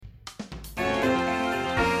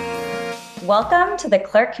Welcome to the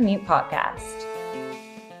Clerk Commute Podcast,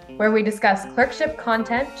 where we discuss clerkship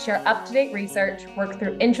content, share up-to-date research, work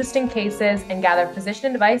through interesting cases, and gather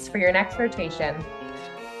physician advice for your next rotation.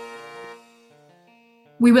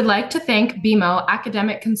 We would like to thank BMO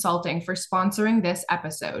Academic Consulting for sponsoring this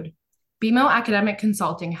episode. BMO Academic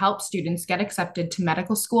Consulting helps students get accepted to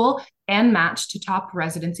medical school and matched to top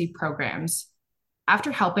residency programs.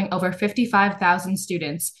 After helping over 55,000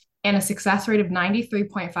 students and a success rate of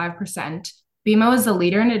 93.5%, BMO is the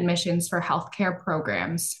leader in admissions for healthcare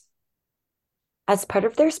programs. As part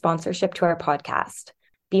of their sponsorship to our podcast,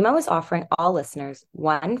 BMO is offering all listeners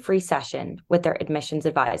one free session with their admissions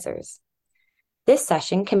advisors. This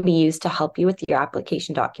session can be used to help you with your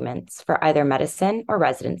application documents for either medicine or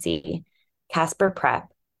residency, CASPER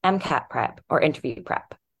Prep, MCAT Prep, or interview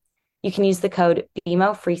prep. You can use the code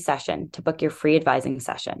BMO Free Session to book your free advising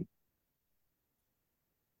session.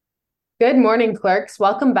 Good morning, clerks.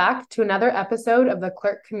 Welcome back to another episode of the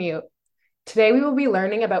Clerk Commute. Today we will be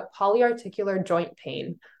learning about polyarticular joint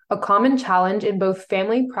pain, a common challenge in both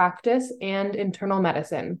family practice and internal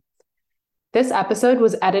medicine. This episode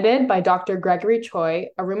was edited by Dr. Gregory Choi,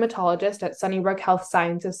 a rheumatologist at Sunnybrook Health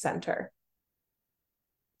Sciences Center.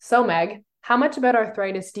 So, Meg, how much about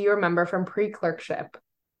arthritis do you remember from pre-clerkship?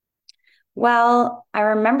 Well, I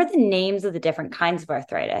remember the names of the different kinds of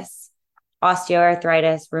arthritis: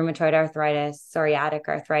 osteoarthritis, rheumatoid arthritis, psoriatic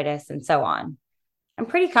arthritis, and so on. I'm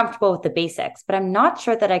pretty comfortable with the basics, but I'm not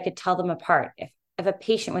sure that I could tell them apart if a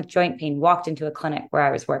patient with joint pain walked into a clinic where I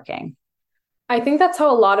was working. I think that's how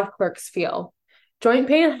a lot of clerks feel. Joint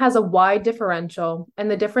pain has a wide differential, and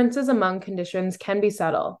the differences among conditions can be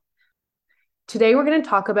subtle. Today, we're going to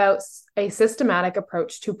talk about a systematic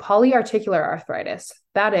approach to polyarticular arthritis,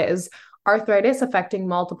 that is, arthritis affecting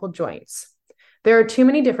multiple joints. There are too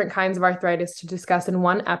many different kinds of arthritis to discuss in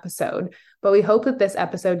one episode, but we hope that this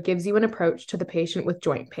episode gives you an approach to the patient with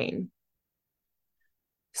joint pain.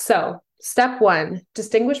 So, step 1,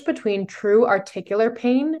 distinguish between true articular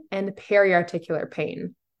pain and periarticular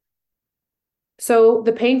pain. So,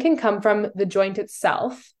 the pain can come from the joint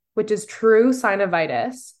itself, which is true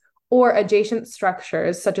synovitis, or adjacent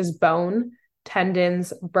structures such as bone,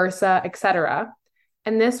 tendons, bursa, etc.,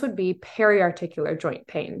 and this would be periarticular joint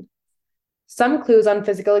pain. Some clues on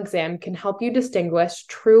physical exam can help you distinguish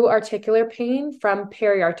true articular pain from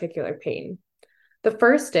periarticular pain. The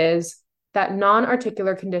first is that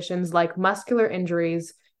non-articular conditions like muscular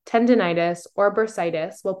injuries, tendinitis, or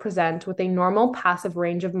bursitis will present with a normal passive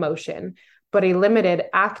range of motion, but a limited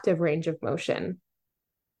active range of motion.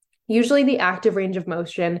 Usually the active range of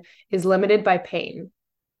motion is limited by pain.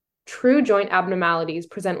 True joint abnormalities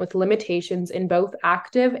present with limitations in both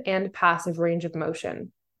active and passive range of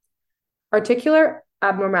motion. Articular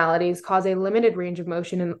abnormalities cause a limited range of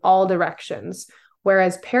motion in all directions,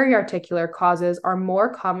 whereas periarticular causes are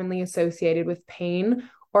more commonly associated with pain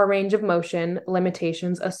or range of motion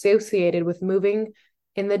limitations associated with moving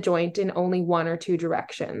in the joint in only one or two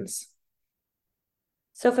directions.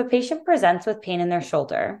 So if a patient presents with pain in their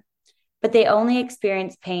shoulder, but they only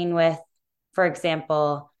experience pain with, for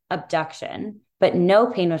example, abduction, but no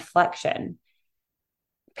pain with flexion,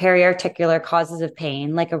 periarticular causes of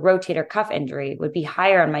pain, like a rotator cuff injury, would be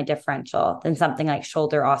higher on my differential than something like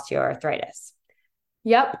shoulder osteoarthritis.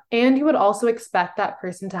 Yep, and you would also expect that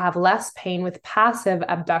person to have less pain with passive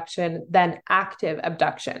abduction than active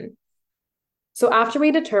abduction. So after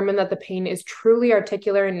we determine that the pain is truly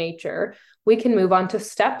articular in nature, we can move on to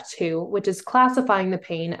step 2, which is classifying the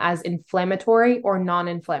pain as inflammatory or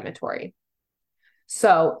non-inflammatory.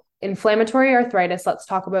 So inflammatory arthritis, let's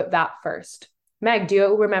talk about that first. Meg, do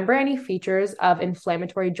you remember any features of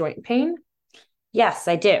inflammatory joint pain? Yes,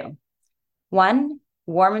 I do. 1,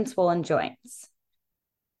 warm and swollen joints.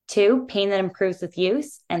 2, pain that improves with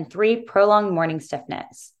use. And 3, prolonged morning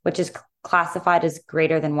stiffness, which is classified as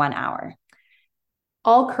greater than 1 hour.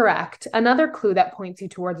 All correct. Another clue that points you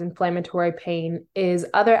towards inflammatory pain is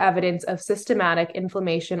other evidence of systematic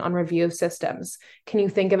inflammation on review of systems. Can you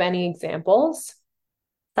think of any examples?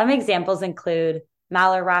 Some examples include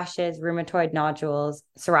malar rashes, rheumatoid nodules,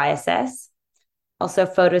 psoriasis, also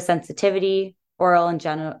photosensitivity, oral and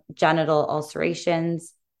genital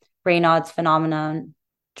ulcerations, Raynaud's phenomenon,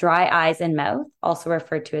 dry eyes and mouth, also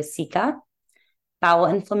referred to as Zika, bowel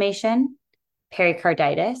inflammation,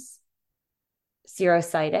 pericarditis,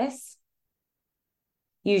 serositis,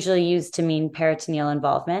 usually used to mean peritoneal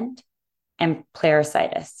involvement, and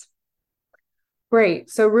pleuropsitis. Great.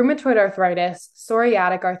 So rheumatoid arthritis,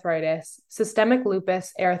 psoriatic arthritis, systemic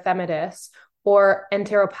lupus erythematosus, or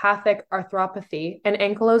enteropathic arthropathy, and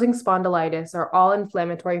ankylosing spondylitis are all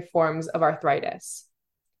inflammatory forms of arthritis.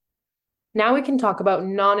 Now we can talk about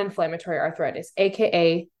non-inflammatory arthritis,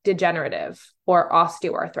 aka degenerative or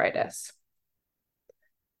osteoarthritis.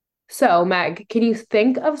 So, Meg, can you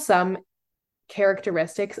think of some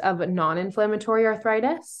characteristics of non-inflammatory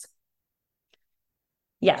arthritis?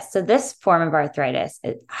 Yes, so this form of arthritis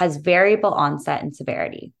it has variable onset and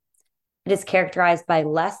severity. It is characterized by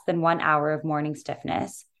less than 1 hour of morning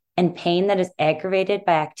stiffness and pain that is aggravated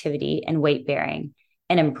by activity and weight bearing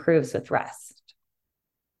and improves with rest.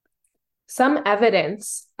 Some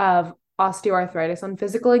evidence of osteoarthritis on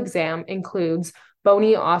physical exam includes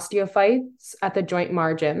bony osteophytes at the joint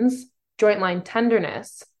margins, joint line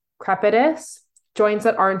tenderness, crepitus, joints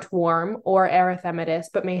that aren't warm, or erythematous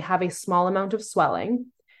but may have a small amount of swelling,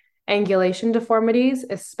 angulation deformities,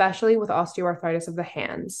 especially with osteoarthritis of the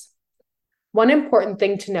hands. One important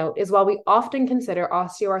thing to note is while we often consider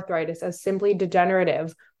osteoarthritis as simply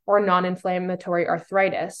degenerative or non-inflammatory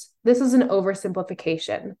arthritis, this is an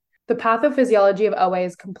oversimplification. The pathophysiology of OA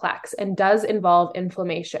is complex and does involve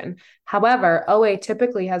inflammation. However, OA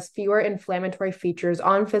typically has fewer inflammatory features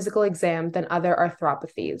on physical exam than other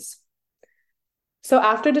arthropathies. So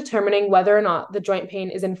after determining whether or not the joint pain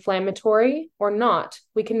is inflammatory or not,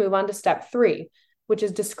 we can move on to step 3, which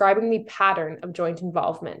is describing the pattern of joint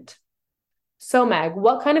involvement. So Meg,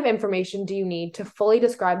 what kind of information do you need to fully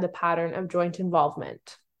describe the pattern of joint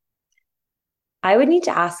involvement? I would need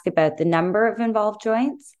to ask about the number of involved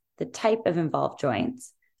joints, the type of involved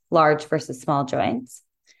joints, large versus small joints,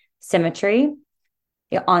 symmetry,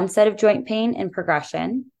 the onset of joint pain and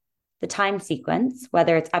progression, the time sequence,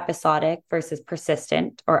 whether it's episodic versus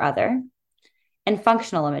persistent or other, and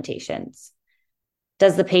functional limitations.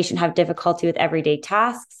 Does the patient have difficulty with everyday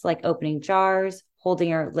tasks like opening jars,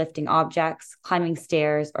 holding or lifting objects, climbing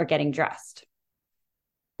stairs, or getting dressed?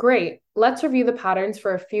 Great. Let's review the patterns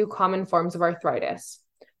for a few common forms of arthritis.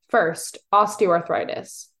 First,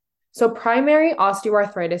 osteoarthritis. So primary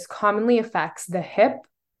osteoarthritis commonly affects the hip,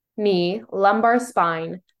 knee, lumbar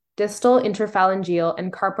spine, distal interphalangeal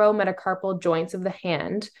and carpometacarpal joints of the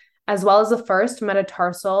hand, as well as the first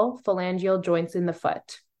metatarsal phalangeal joints in the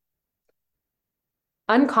foot.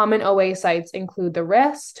 Uncommon OA sites include the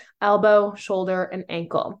wrist, elbow, shoulder, and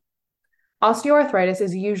ankle. Osteoarthritis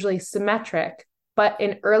is usually symmetric, but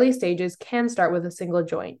in early stages can start with a single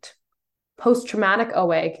joint. Post-traumatic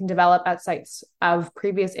OA can develop at sites of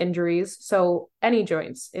previous injuries, so any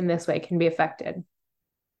joints in this way can be affected.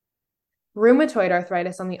 Rheumatoid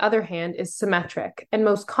arthritis, on the other hand, is symmetric and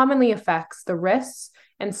most commonly affects the wrists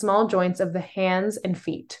and small joints of the hands and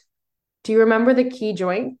feet. Do you remember the key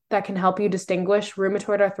joint that can help you distinguish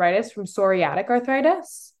rheumatoid arthritis from psoriatic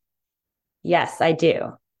arthritis? Yes, I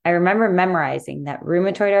do. I remember memorizing that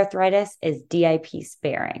rheumatoid arthritis is DIP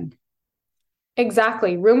sparing.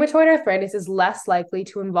 Exactly. Rheumatoid arthritis is less likely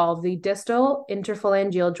to involve the distal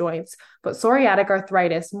interphalangeal joints, but psoriatic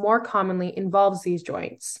arthritis more commonly involves these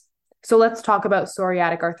joints. So let's talk about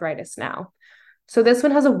psoriatic arthritis now. So this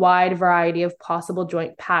one has a wide variety of possible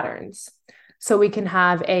joint patterns. So we can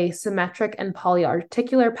have a symmetric and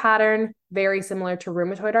polyarticular pattern, very similar to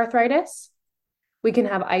rheumatoid arthritis. We can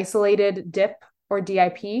have isolated DIP or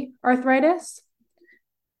DIP arthritis.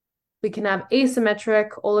 We can have asymmetric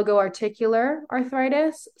oligoarticular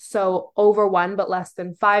arthritis, so over 1 but less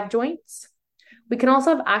than 5 joints. We can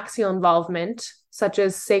also have axial involvement, such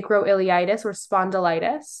as sacroiliitis or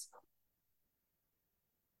spondylitis.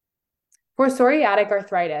 For psoriatic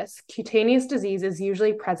arthritis, cutaneous disease is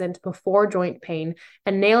usually present before joint pain,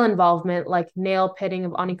 and nail involvement, like nail pitting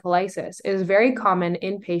of onycholysis, is very common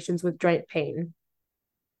in patients with joint pain.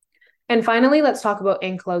 And finally, let's talk about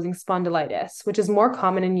ankylosing spondylitis, which is more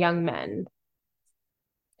common in young men.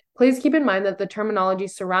 Please keep in mind that the terminology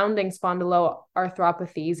surrounding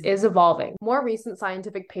spondyloarthropathies is evolving. More recent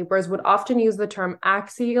scientific papers would often use the term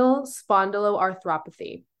axial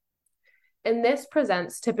spondyloarthropathy. And this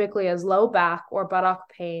presents typically as low back or buttock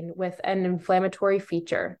pain with an inflammatory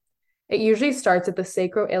feature. It usually starts at the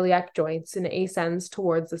sacroiliac joints and ascends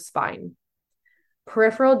towards the spine.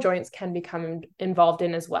 Peripheral joints can become involved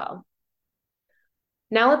in as well.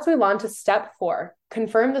 Now let's move on to step 4,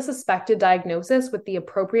 confirm the suspected diagnosis with the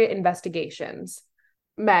appropriate investigations.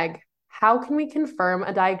 Meg, how can we confirm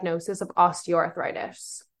a diagnosis of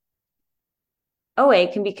osteoarthritis?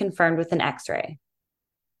 OA can be confirmed with an X-ray.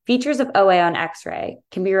 Features of OA on X-ray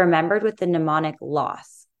can be remembered with the mnemonic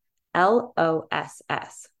LOSS,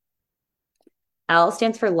 L-O-S-S. L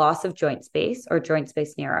stands for loss of joint space or joint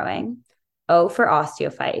space narrowing, O for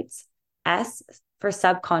osteophytes, S for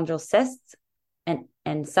subchondral cysts,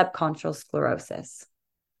 and subchondral sclerosis.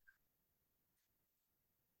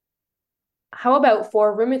 How about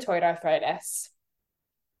for rheumatoid arthritis?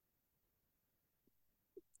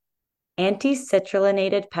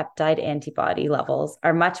 Anti-citrullonated peptide antibody levels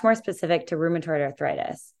are much more specific to rheumatoid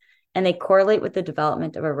arthritis, and they correlate with the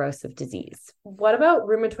development of erosive disease. What about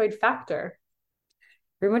rheumatoid factor?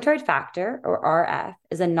 Rheumatoid factor, or RF,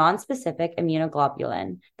 is a nonspecific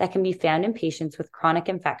immunoglobulin that can be found in patients with chronic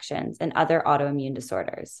infections and other autoimmune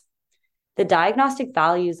disorders. The diagnostic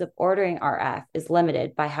values of ordering RF is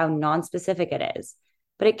limited by how nonspecific it is,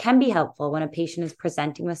 but it can be helpful when a patient is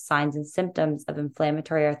presenting with signs and symptoms of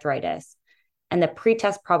inflammatory arthritis, and the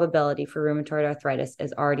pretest probability for rheumatoid arthritis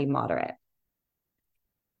is already moderate.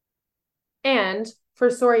 And for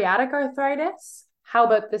psoriatic arthritis, how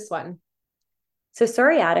about this one? So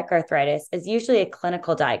psoriatic arthritis is usually a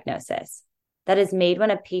clinical diagnosis that is made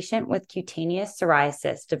when a patient with cutaneous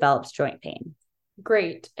psoriasis develops joint pain.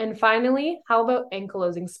 Great. And finally, how about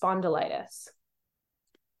ankylosing spondylitis?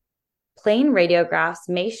 Plain radiographs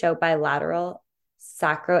may show bilateral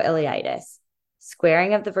sacroiliitis,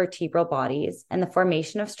 squaring of the vertebral bodies, and the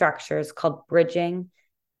formation of structures called bridging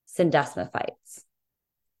syndesmophytes.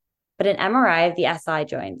 But an MRI of the SI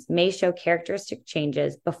joints may show characteristic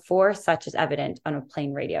changes before such is evident on a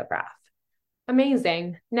plain radiograph.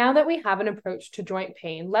 Amazing. Now that we have an approach to joint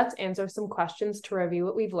pain, let's answer some questions to review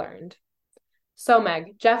what we've learned. So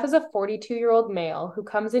Meg, Jeff is a 42-year-old male who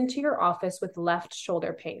comes into your office with left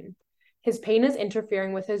shoulder pain. His pain is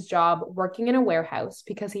interfering with his job working in a warehouse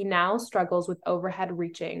because he now struggles with overhead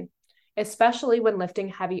reaching, especially when lifting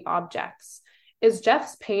heavy objects. Is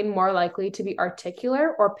Jeff's pain more likely to be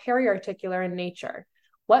articular or periarticular in nature?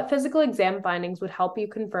 What physical exam findings would help you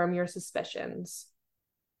confirm your suspicions?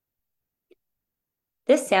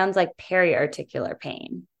 This sounds like periarticular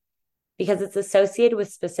pain because it's associated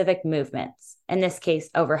with specific movements, in this case,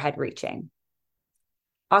 overhead reaching.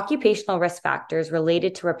 Occupational risk factors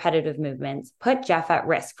related to repetitive movements put Jeff at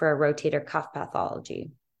risk for a rotator cuff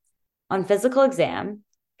pathology. On physical exam,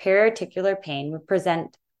 periarticular pain would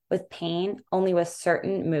present with pain only with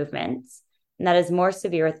certain movements, and that is more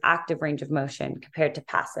severe with active range of motion compared to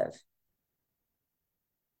passive.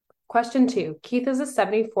 Question 2. Keith is a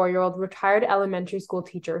 74-year-old retired elementary school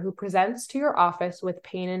teacher who presents to your office with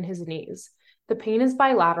pain in his knees. The pain is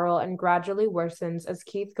bilateral and gradually worsens as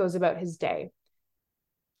Keith goes about his day.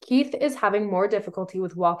 Keith is having more difficulty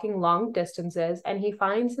with walking long distances, and he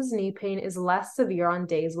finds his knee pain is less severe on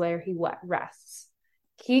days where he rests.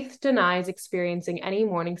 Keith denies experiencing any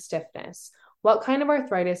morning stiffness. What kind of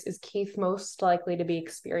arthritis is Keith most likely to be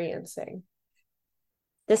experiencing?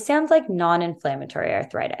 This sounds like non-inflammatory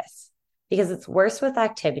arthritis because it's worse with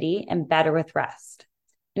activity and better with rest.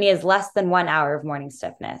 And he has less than 1 hour of morning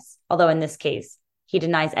stiffness, although in this case, he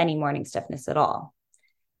denies any morning stiffness at all.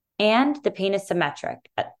 And the pain is symmetric.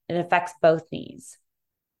 It affects both knees.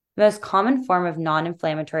 The most common form of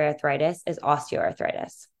non-inflammatory arthritis is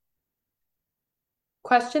osteoarthritis.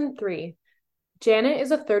 Question 3. Janet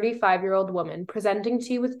is a 35-year-old woman presenting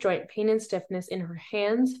to you with joint pain and stiffness in her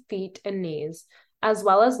hands, feet, and knees, as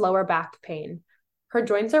well as lower back pain. Her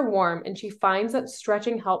joints are warm, and she finds that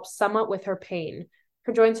stretching helps somewhat with her pain.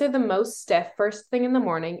 Her joints are the most stiff first thing in the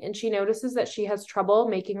morning, and she notices that she has trouble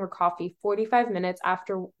making her coffee 45 minutes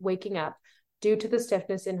after waking up due to the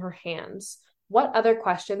stiffness in her hands. What other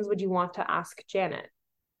questions would you want to ask Janet?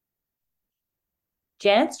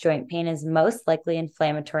 Janet's joint pain is most likely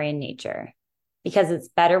inflammatory in nature because it's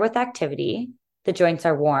better with activity, the joints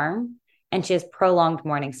are warm, and she has prolonged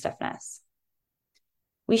morning stiffness.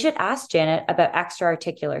 We should ask Janet about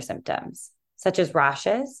extra-articular symptoms, such as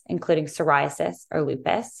rashes, including psoriasis or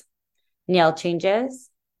lupus, nail changes,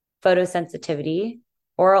 photosensitivity,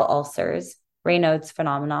 oral ulcers, Raynaud's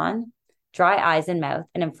phenomenon, dry eyes and mouth,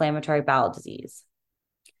 and inflammatory bowel disease.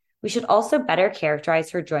 We should also better characterize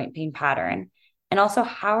her joint pain pattern and also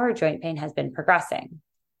how her joint pain has been progressing.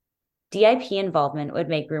 DIP involvement would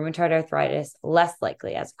make rheumatoid arthritis less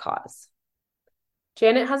likely as a cause.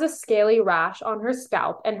 Janet has a scaly rash on her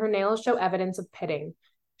scalp and her nails show evidence of pitting.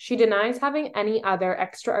 She denies having any other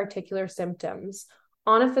extra-articular symptoms.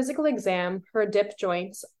 On a physical exam, her dip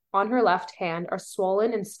joints on her left hand are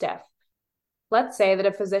swollen and stiff. Let's say that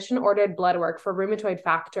a physician ordered blood work for rheumatoid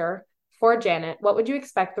factor for Janet. What would you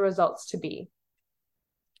expect the results to be?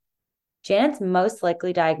 Janet's most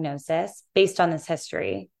likely diagnosis, based on this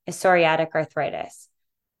history, is psoriatic arthritis.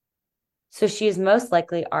 So she is most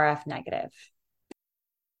likely RF negative.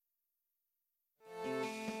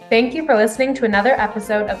 Thank you for listening to another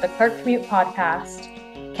episode of the Clerk Commute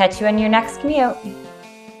Podcast. Catch you on your next commute.